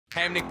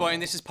Hey, I'm Nick Boy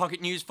and this is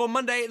Pocket News for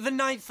Monday, the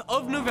 9th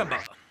of November.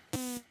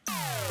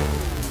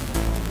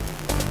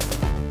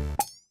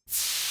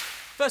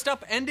 First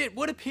up, and it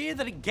would appear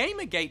that a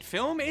GamerGate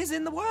film is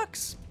in the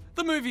works.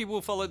 The movie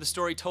will follow the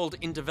story told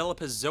in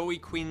developer Zoe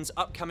Quinn's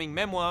upcoming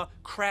memoir,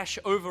 Crash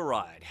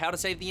Override: How to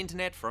Save the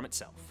Internet from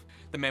Itself.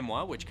 The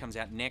memoir, which comes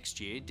out next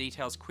year,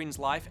 details Quinn's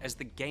life as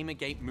the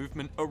GamerGate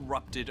movement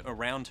erupted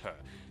around her.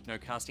 No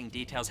casting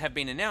details have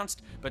been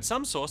announced, but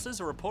some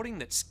sources are reporting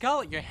that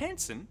Scarlett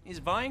Johansson is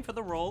vying for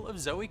the role of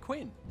Zoe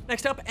Quinn.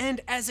 Next up, and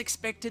as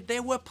expected,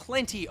 there were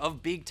plenty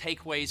of big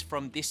takeaways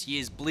from this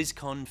year's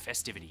Blizzcon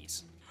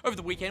festivities. Over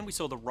the weekend, we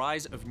saw the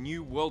rise of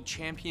new world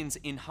champions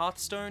in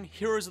Hearthstone,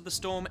 Heroes of the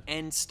Storm,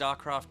 and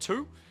StarCraft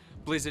 2.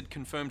 Blizzard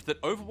confirmed that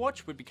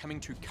Overwatch would be coming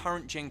to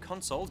current-gen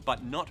consoles,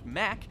 but not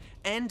Mac,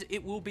 and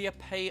it will be a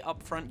pay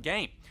upfront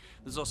game.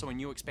 There's also a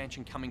new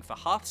expansion coming for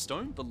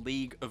Hearthstone, the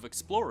League of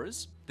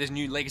Explorers. There's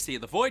new Legacy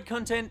of the Void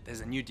content, there's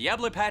a new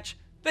Diablo patch,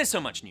 there's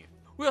so much new.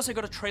 We also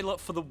got a trailer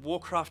for the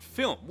Warcraft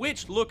film,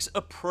 which looks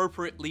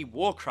appropriately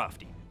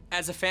Warcrafty.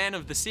 As a fan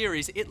of the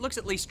series, it looks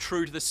at least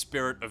true to the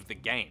spirit of the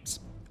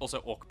games. Also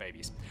orc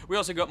babies. We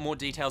also got more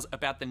details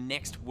about the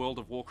next World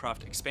of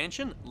Warcraft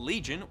expansion,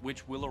 Legion,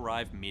 which will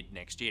arrive mid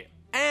next year.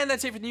 And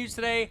that's it for the news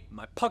today,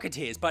 my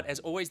Pocketeers, but as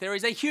always there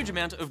is a huge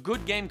amount of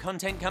good game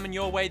content coming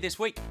your way this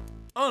week.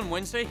 On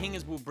Wednesday,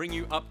 Hingers will bring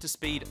you up to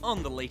speed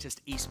on the latest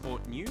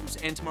esport news,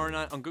 and tomorrow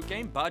night on Good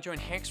Game, Barjo and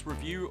Hex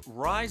review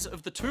Rise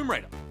of the Tomb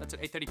Raider. That's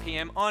at 8:30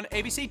 PM on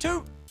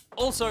ABC2.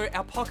 Also,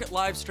 our Pocket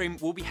live stream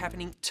will be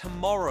happening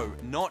tomorrow,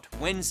 not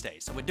Wednesday,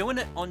 so we're doing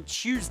it on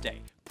Tuesday.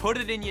 Put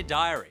it in your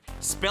diary,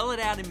 spell it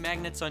out in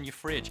magnets on your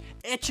fridge,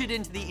 etch it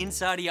into the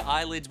inside of your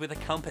eyelids with a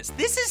compass.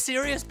 This is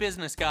serious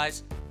business,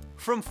 guys.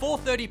 From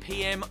 4:30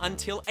 PM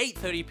until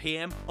 8:30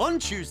 PM on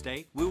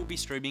Tuesday, we will be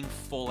streaming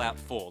Fallout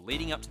 4,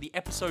 leading up to the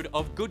episode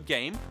of Good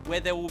Game,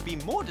 where there will be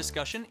more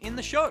discussion in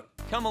the show.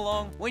 Come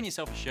along, win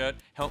yourself a shirt,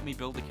 help me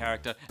build a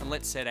character, and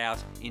let's set out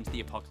into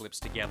the apocalypse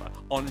together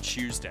on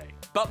Tuesday.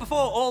 But before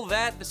all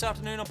that, this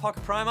afternoon on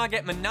Pocket Prime, I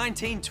get my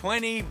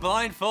 1920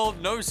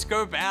 blindfold no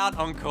scope out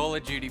on Call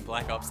of Duty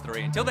Black Ops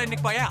 3. Until then,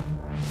 Nick Boy out.